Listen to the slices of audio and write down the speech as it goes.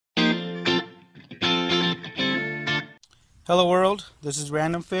Hello world, this is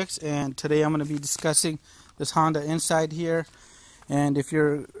RandomFIX, and today I'm going to be discussing this Honda Insight here. And if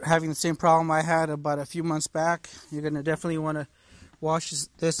you're having the same problem I had about a few months back, you're going to definitely want to watch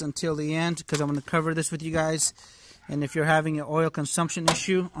this until the end, because I'm going to cover this with you guys. And if you're having an oil consumption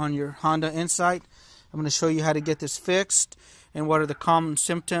issue on your Honda Insight, I'm going to show you how to get this fixed and what are the common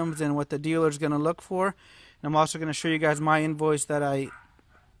symptoms and what the dealer is going to look for. And I'm also going to show you guys my invoice that I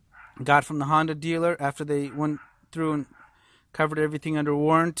got from the Honda dealer after they went through and covered everything under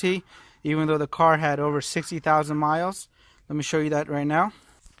warranty, even though the car had over 60,000 miles. Let me show you that right now.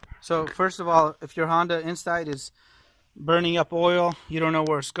 So first of all, if your Honda Insight is burning up oil, you don't know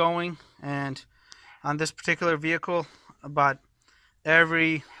where it's going, and on this particular vehicle, about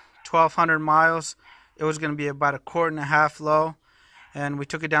every 1,200 miles, it was going to be about 1.5 quarts low. And we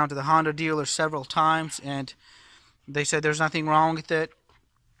took it down to the Honda dealer several times, and they said there's nothing wrong with it.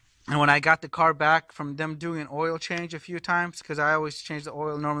 And when I got the car back from them doing an oil change a few times, because I always change the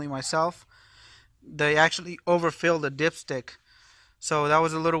oil normally myself, they actually overfilled the dipstick. So that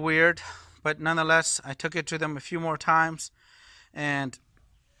was a little weird, but nonetheless, I took it to them a few more times, and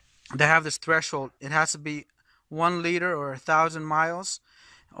they have this threshold. It has to be 1 liter or 1,000 miles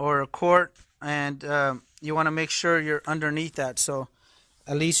or 1 quart, and you want to make sure you're underneath that. So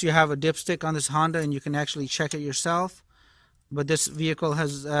at least you have a dipstick on this Honda, and you can actually check it yourself. But this vehicle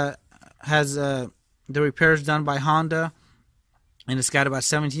has the repairs done by Honda, and it's got about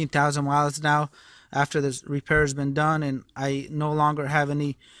 17,000 miles now after this repair has been done, and I no longer have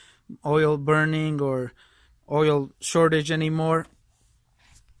any oil burning or oil shortage anymore.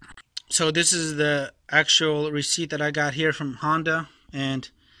 So this is the actual receipt that I got here from Honda, and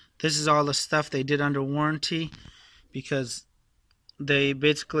this is all the stuff they did under warranty, because they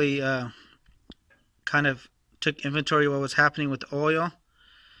basically kind of took inventory of what was happening with the oil.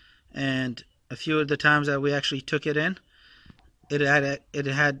 And a few of the times that we actually took it in, it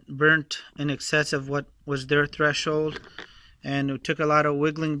had burnt in excess of what was their threshold, and it took a lot of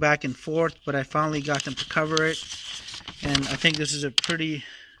wiggling back and forth, but I finally got them to cover it. And I think this is a pretty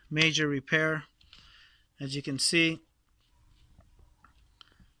major repair. As you can see,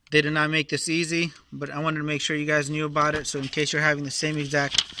 they did not make this easy, but I wanted to make sure you guys knew about it, so in case you're having the same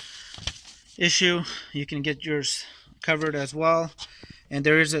exact issue, you can get yours covered as well. And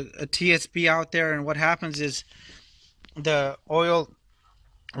there is a TSB out there, and what happens is the oil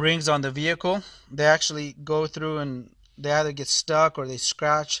rings on the vehicle, they actually go through and they either get stuck or they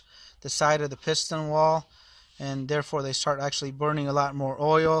scratch the side of the piston wall, and therefore they start actually burning a lot more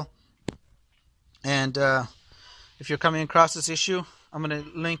oil. And if you're coming across this issue, I'm going to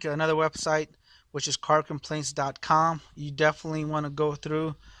link another website, which is carcomplaints.com. You definitely want to go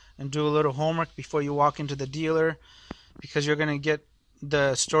through and do a little homework before you walk into the dealer, because you're going to get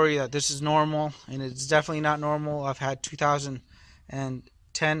the story that this is normal, and it's definitely not normal. I've had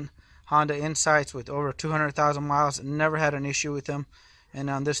 2010 Honda Insights with over 200,000 miles and never had an issue with them. And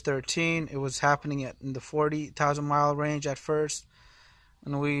on this 13, it was happening in the 40,000 mile range at first,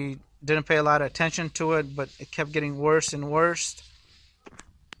 and we didn't pay a lot of attention to it, but it kept getting worse and worse.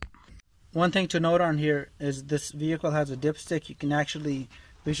 One thing to note on here is this vehicle has a dipstick. You can actually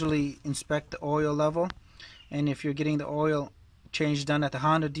visually inspect the oil level, and if you're getting the oil change done at the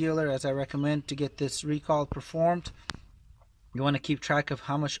Honda dealer, as I recommend to get this recall performed, you want to keep track of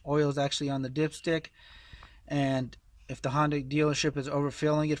how much oil is actually on the dipstick. And if the Honda dealership is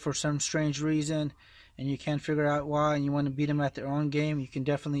overfilling it for some strange reason and you can't figure out why, and you want to beat them at their own game, you can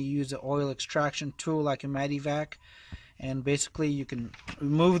definitely use an oil extraction tool like a Medivac, and basically you can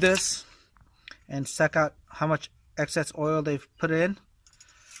remove this and suck out how much excess oil they've put in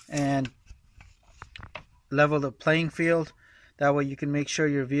and level the playing field. That way you can make sure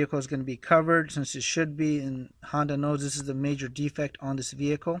your vehicle is going to be covered, since it should be, and Honda knows this is a major defect on this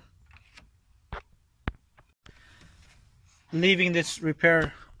vehicle. Leaving this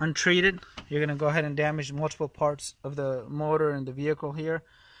repair untreated, you're going to go ahead and damage multiple parts of the motor and the vehicle here,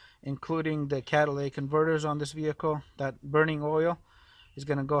 including the catalytic converters on this vehicle. That burning oil is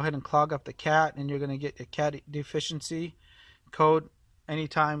going to go ahead and clog up the cat, and you're going to get a cat deficiency code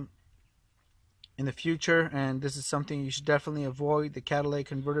anytime in the future, and this is something you should definitely avoid. The catalytic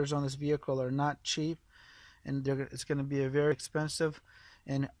converters on this vehicle are not cheap, and it's going to be a very expensive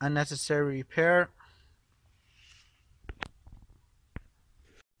and unnecessary repair.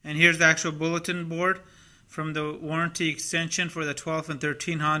 And here's the actual bulletin board from the warranty extension for the 12 and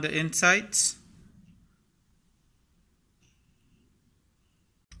 13 Honda Insights.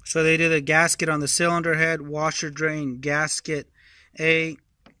 So they did a gasket on the cylinder head, washer drain, gasket A,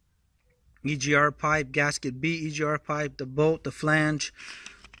 EGR pipe, gasket B, EGR pipe, the bolt, the flange,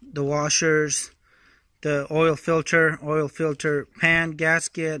 the washers, the oil filter pan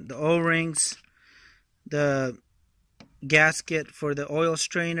gasket, the O-rings, the gasket for the oil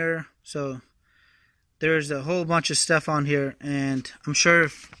strainer. So there's a whole bunch of stuff on here, and I'm sure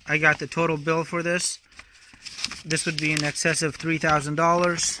if I got the total bill for this would be in excess of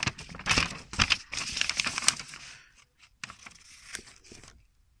 $3,000.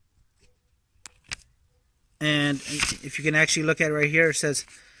 And if you can actually look at it right here, it says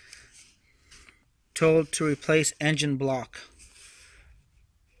told to replace engine block.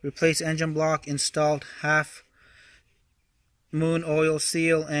 Replace engine block, installed half moon oil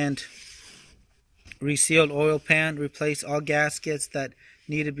seal and resealed oil pan, replace all gaskets that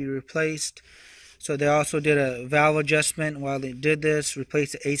need to be replaced. So they also did a valve adjustment while they did this,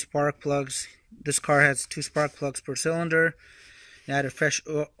 replaced the 8 spark plugs. This car has 2 spark plugs per cylinder. They added fresh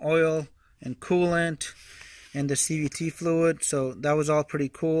oil and coolant and the CVT fluid, so that was all pretty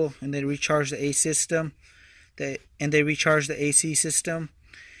cool. And they recharged the AC system, they recharged the AC system,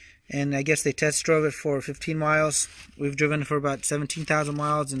 and I guess they test drove it for 15 miles. We've driven it for about 17,000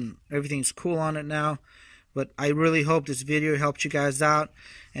 miles, and everything's cool on it now. But I really hope this video helped you guys out,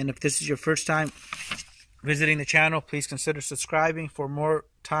 and if this is your first time visiting the channel, please consider subscribing for more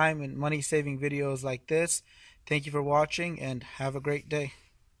time and money saving videos like this. Thank you for watching, and have a great day.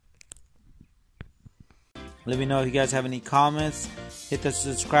 Let me know if you guys have any comments. Hit the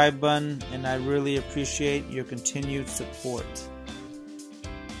subscribe button, and I really appreciate your continued support.